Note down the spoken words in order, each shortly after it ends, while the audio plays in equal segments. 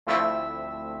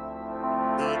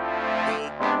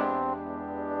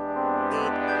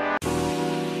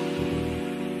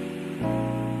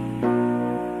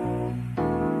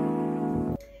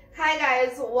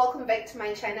welcome back to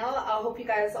my channel. I hope you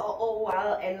guys are all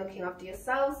well and looking after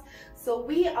yourselves. So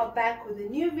we are back with a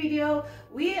new video.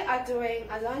 We are doing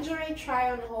a lingerie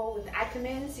try on haul with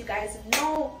Ackermans. You guys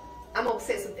know I'm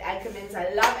obsessed with the Ackermans.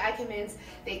 I love Ackermans.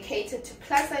 They cater to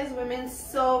plus size women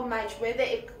so much, whether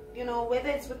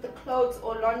it's with the clothes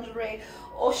or lingerie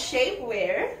or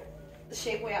shapewear. The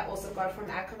shapewear I also got from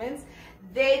Ackermans.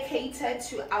 They cater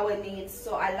to our needs,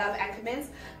 so I love Ackermans.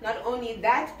 Not only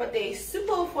that, but they're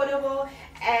super affordable,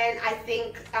 and I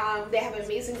think they have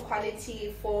amazing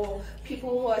quality for people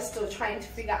who are still trying to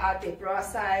figure out their bra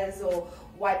size or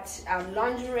what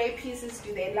lingerie pieces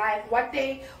do they like, what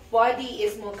their body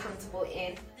is more comfortable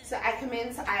in. So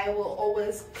Ackermans, I will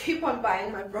always keep on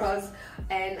buying my bras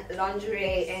and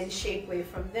lingerie and shapewear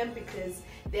from them because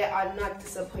they are not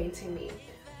disappointing me.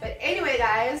 But anyway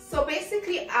guys, so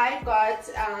basically I got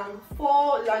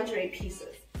 4 lingerie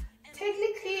pieces.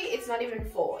 Technically it's not even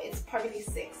 4, it's probably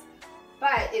 6,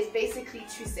 but it's basically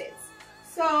 2 sets.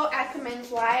 So Ackermans,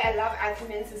 why I love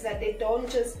Ackermans is that they don't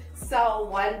just sell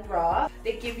one bra,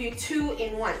 they give you 2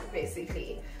 in 1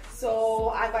 basically. So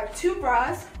I got 2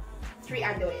 bras, 3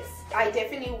 underwears. I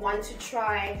definitely want to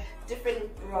try different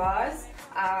bras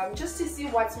just to see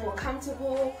what's more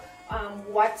comfortable,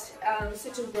 what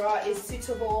certain bra is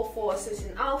suitable for a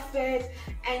certain outfit,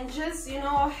 and just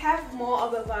have more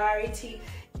of a variety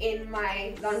in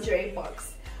my lingerie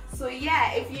box. So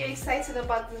yeah, if you're excited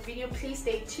about this video, please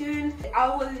stay tuned.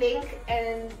 I will link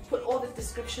and put all the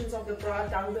descriptions of the bra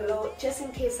down below just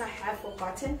in case I have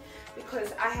forgotten,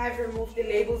 because I have removed the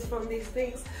labels from these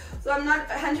things, so I'm not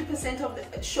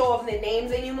 100% sure of the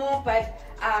names anymore, but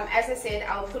as I said,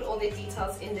 I'll put all the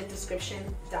details in the description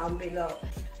down below.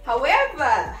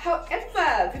 However,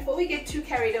 before we get too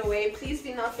carried away, please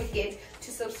do not forget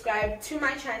to subscribe to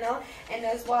my channel, and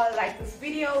as well like this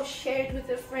video, share it with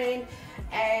a friend,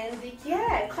 and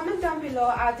yeah, comment down below.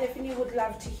 I definitely would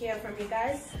love to hear from you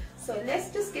guys. So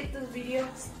let's just get this video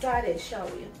started, shall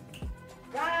we?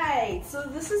 Right, so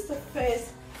this is the first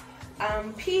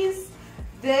piece.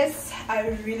 This I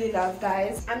really love,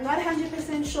 guys. I'm not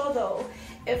 100% sure though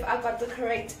if I got the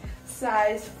correct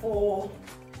size for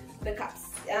the cups.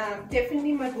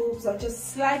 Definitely my boobs are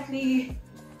just slightly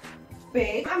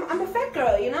big. I'm a fat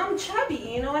girl, I'm chubby,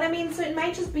 you know what I mean? So it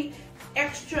might just be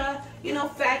extra,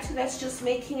 fat that's just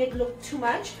making it look too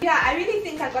much. Yeah, I really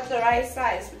think I got the right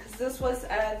size because this was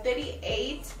a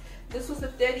 38. This was a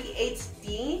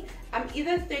 38D. I'm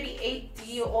either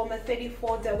 38D or I'm a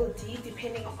 34DD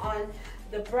depending on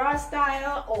the bra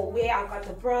style or where I got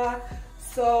the bra.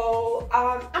 So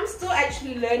I'm still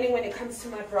actually learning when it comes to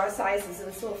my bra sizes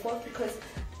and so forth, because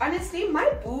honestly my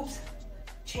boobs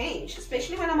change,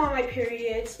 especially when I'm on my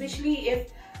period, especially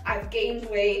if I've gained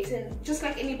weight, and just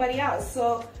like anybody else.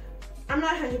 So I'm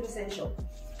not 100% sure.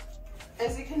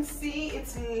 As you can see,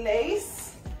 it's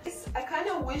lace. I kind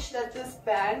of wish that this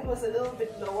band was a little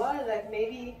bit lower, like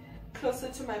maybe closer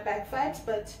to my back fat,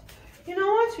 but you know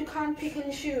what, we can't pick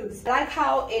and choose. I like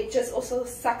how it just also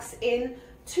sucks in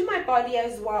to my body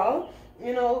as well,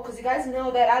 because you guys know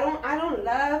that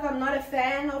I'm not a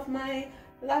fan of my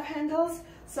love handles,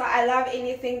 so I love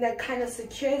anything that kind of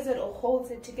secures it or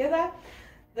holds it together.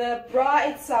 The bra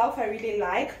itself I really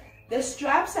like. The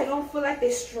straps, I don't feel like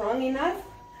they're strong enough.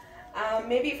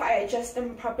 Maybe if I adjust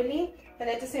them properly, but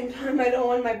at the same time I don't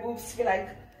want my boobs to be like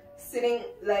sitting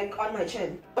like on my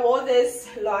chin. I wore this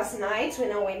last night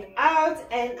when I went out,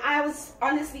 and I was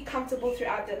honestly comfortable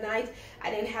throughout the night.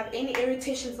 I didn't have any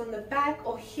irritations on the back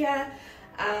or here.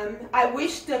 I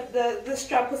wish that the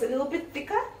strap was a little bit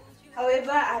thicker.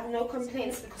 However, I have no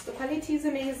complaints because the quality is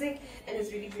amazing and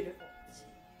it's really beautiful.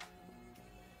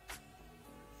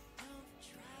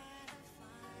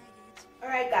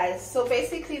 Alright guys, so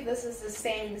basically this is the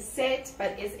same set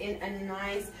but it's in a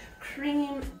nice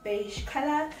cream beige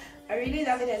color. I really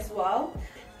love it as well.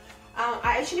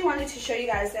 I actually wanted to show you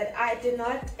guys that I did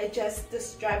not adjust the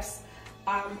straps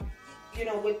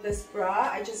with this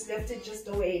bra. I just left it just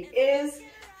the way it is,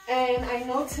 and I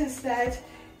noticed that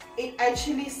it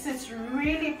actually sits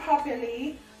really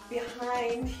properly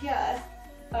behind here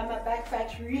by my back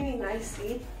fat really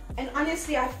nicely, and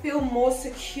honestly I feel more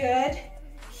secured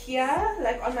here,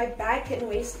 like on my back and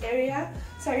waist area,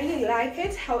 so I really like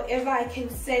it. However, I can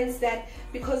sense that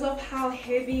because of how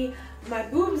heavy my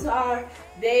boobs are,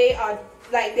 they are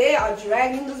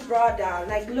dragging this bra down.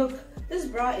 Like look, this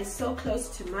bra is so close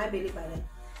to my belly button.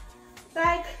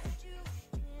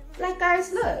 Like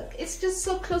guys, look, it's just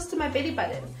so close to my belly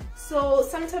button. So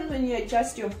sometimes when you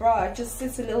adjust your bra, it just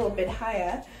sits a little bit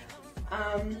higher,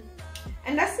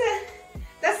 and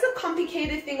That's the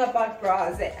complicated thing about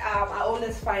bras that I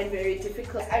always find very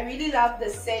difficult. I really love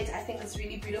this set. I think it's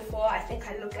really beautiful. I think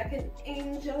I look like an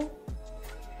angel.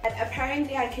 And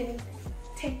apparently I can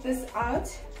take this out.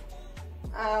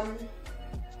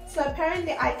 So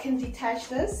apparently I can detach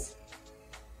this.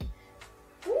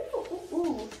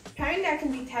 Ooh. Apparently I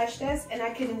can detach this and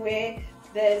I can wear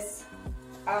this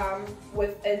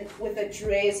with a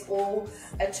dress or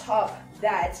a top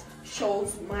that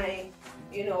shows my,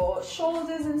 you know,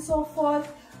 shoulders and so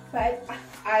forth. But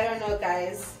I don't know,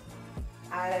 guys.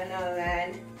 I don't know,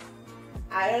 man.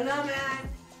 I don't know, man.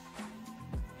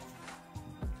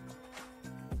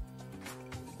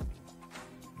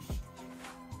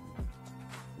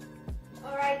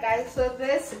 Alright guys, so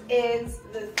this is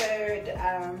the third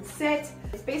set.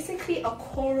 It's basically a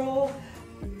coral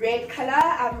red color,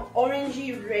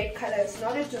 orangey red color. It's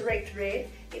not a direct red.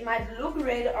 It might look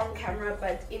red on camera,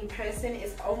 but in person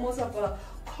it's almost of a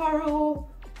coral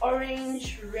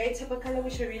orange red type of color,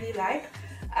 which I really like.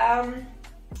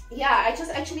 Yeah, I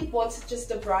just actually bought just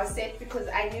the bra set because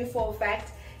I knew for a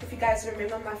fact, if you guys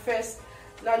remember my first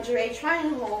lingerie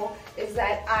try-on haul, is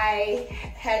that I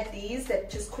had these that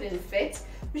just couldn't fit,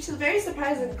 which is very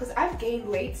surprising because I've gained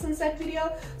weight since that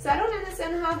video, so I don't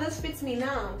understand how this fits me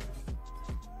now.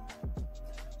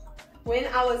 When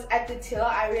I was at the till,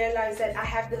 I realized that I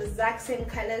have the exact same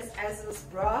colors as this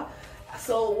bra,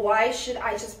 so why should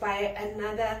I just buy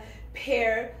another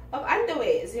pair of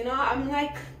underwears? You know, I'm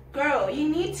like, girl, you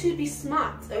need to be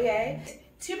smart, okay?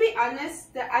 To be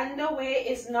honest, the underwear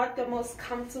is not the most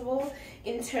comfortable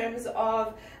in terms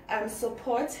of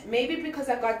support. Maybe because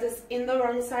I got this in the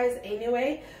wrong size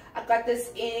anyway. I got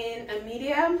this in a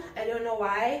medium. I don't know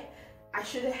why. I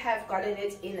should have gotten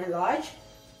it in a large.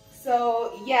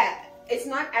 So yeah, it's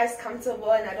not as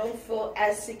comfortable and I don't feel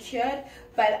as secured,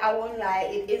 but I won't lie,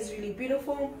 it is really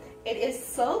beautiful. It is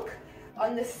silk.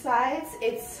 On the sides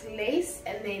it's lace,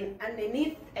 and then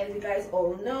underneath, as you guys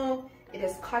all know, it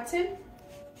is cotton.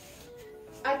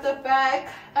 At the back,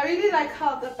 I really like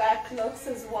how the back looks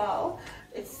as well.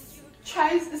 It's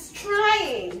trying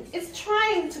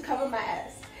to cover my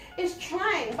ass. It's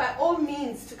trying by all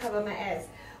means to cover my ass,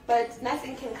 but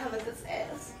nothing can cover this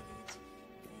ass.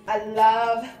 I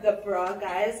love the bra,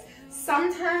 guys.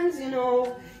 Sometimes, you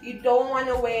know, you don't want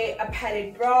to wear a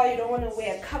padded bra, you don't want to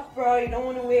wear a cup bra, you don't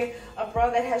want to wear a bra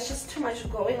that has just too much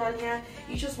going on here.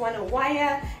 You just want a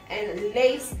wire and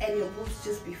lace and your boobs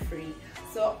just be free.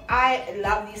 So I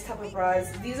love these type of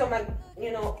bras. These are my,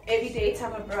 you know, everyday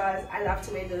type of bras. I love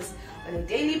to wear this on a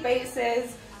daily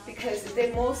basis because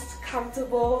they're most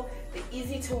comfortable, they're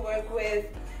easy to work with.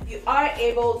 You are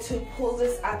able to pull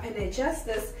this up and adjust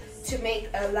this to make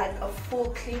like a full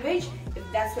cleavage if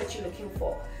that's what you're looking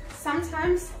for.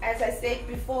 Sometimes, as I said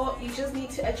before, you just need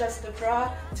to adjust the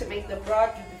bra to make the bra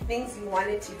do the things you want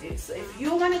it to do. So if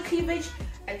you want a cleavage,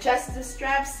 adjust the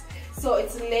straps so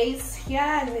it's lace here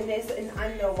and then there's an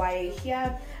under wire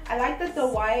here. I like that the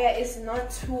wire is not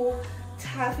too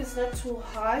tough, it's not too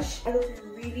harsh. I look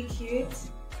really cute.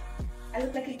 I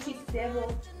look like a cute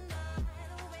devil,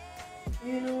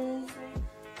 you know what I'm saying?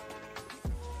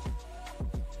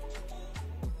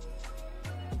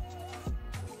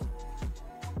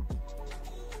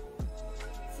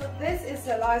 So this is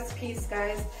the last piece,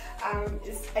 guys.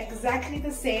 It's exactly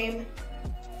the same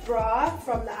bra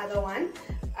from the other one.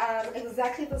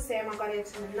 Exactly the same. I got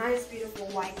it in a nice beautiful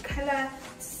white color.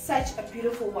 Such a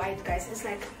beautiful white, guys. It's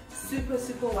like super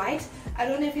white. I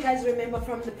don't know if you guys remember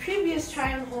from the previous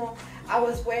try on haul, I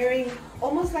was wearing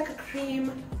almost like a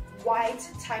cream white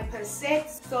type of set.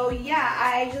 So yeah,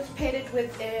 I just paired it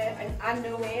with an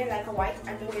underwear, like a white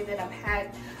underwear that I've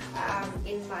had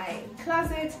in my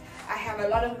closet. I have a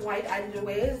lot of white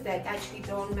underwears that actually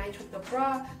don't match with the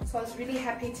bra, so I was really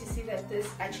happy to see that this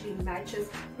actually matches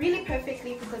really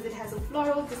perfectly because it has a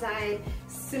floral design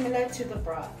similar to the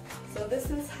bra. So this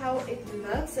is how it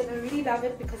looks, and I really love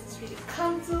it because it's really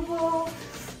comfortable.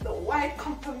 The white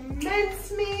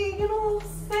complements me, you know what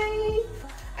I'm saying?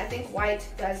 I think white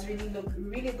does really look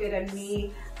really good on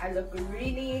me. I look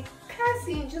really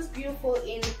classy and just beautiful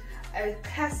in a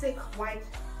classic white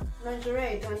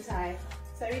lingerie, don't I?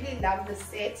 So I really love the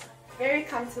set. Very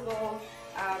comfortable.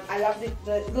 I love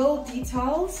the little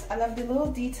details. I love the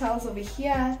little details over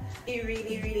here. I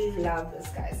really love this,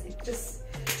 guys. It just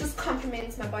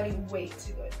complements my body way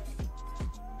too good.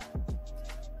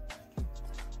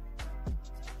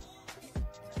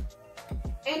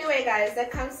 Anyway guys, that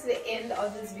comes to the end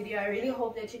of this video. I really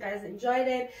hope that you guys enjoyed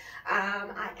it.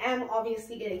 I am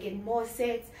obviously gonna get more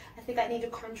sets. I think I need to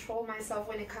control myself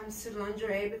when it comes to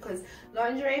lingerie because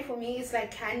lingerie for me is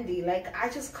like candy. Like I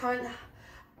just can't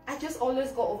I just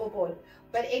always go overboard.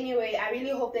 But anyway, I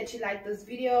really hope that you like this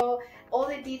video. All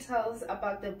the details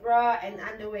about the bra and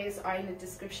underwears are in the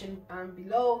description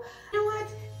below.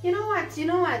 You know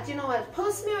what?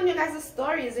 Post me on your guys'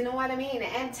 stories, you know what I mean?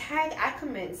 And tag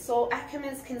Ackermans so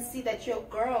Ackermans can see that your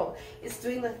girl is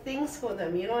doing the things for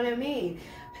them, you know what I mean?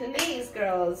 Please,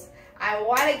 girls. I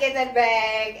want to get that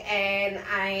bag, and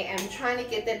I am trying to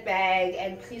get that bag,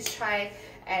 and please try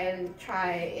and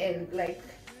like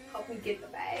help me get the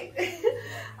bag.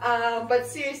 But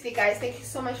seriously guys, thank you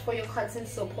so much for your constant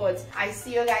support. I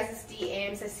see your guys'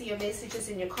 DMs, I see your messages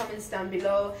in your comments down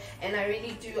below, and I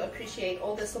really do appreciate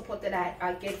all the support that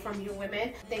I get from you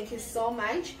women. Thank you so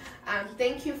much.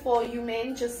 Thank you for you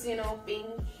men just, you know, being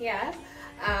here.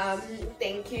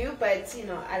 Thank you, but you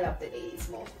know, I love the ladies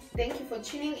more. Thank you for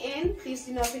tuning in. Please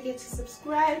do not forget to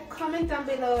subscribe, comment down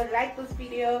below, like this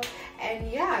video,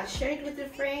 and yeah, share it with a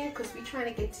friend, because we're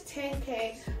trying to get to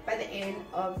 10K by the end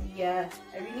of the year.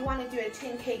 I really want to do a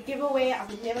 10K giveaway.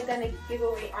 I've never done a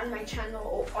giveaway on my channel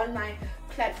or on my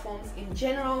platforms in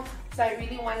general, so I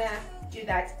really want to do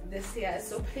that this year.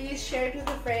 So please share it with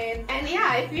a friend. And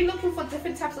yeah, if you're looking for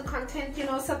different types of content, you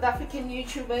know, South African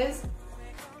YouTubers,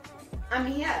 I'm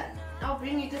here. I'll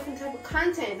bring you different type of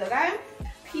content, okay?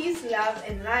 Peace, love,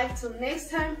 and life. Till next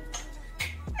time.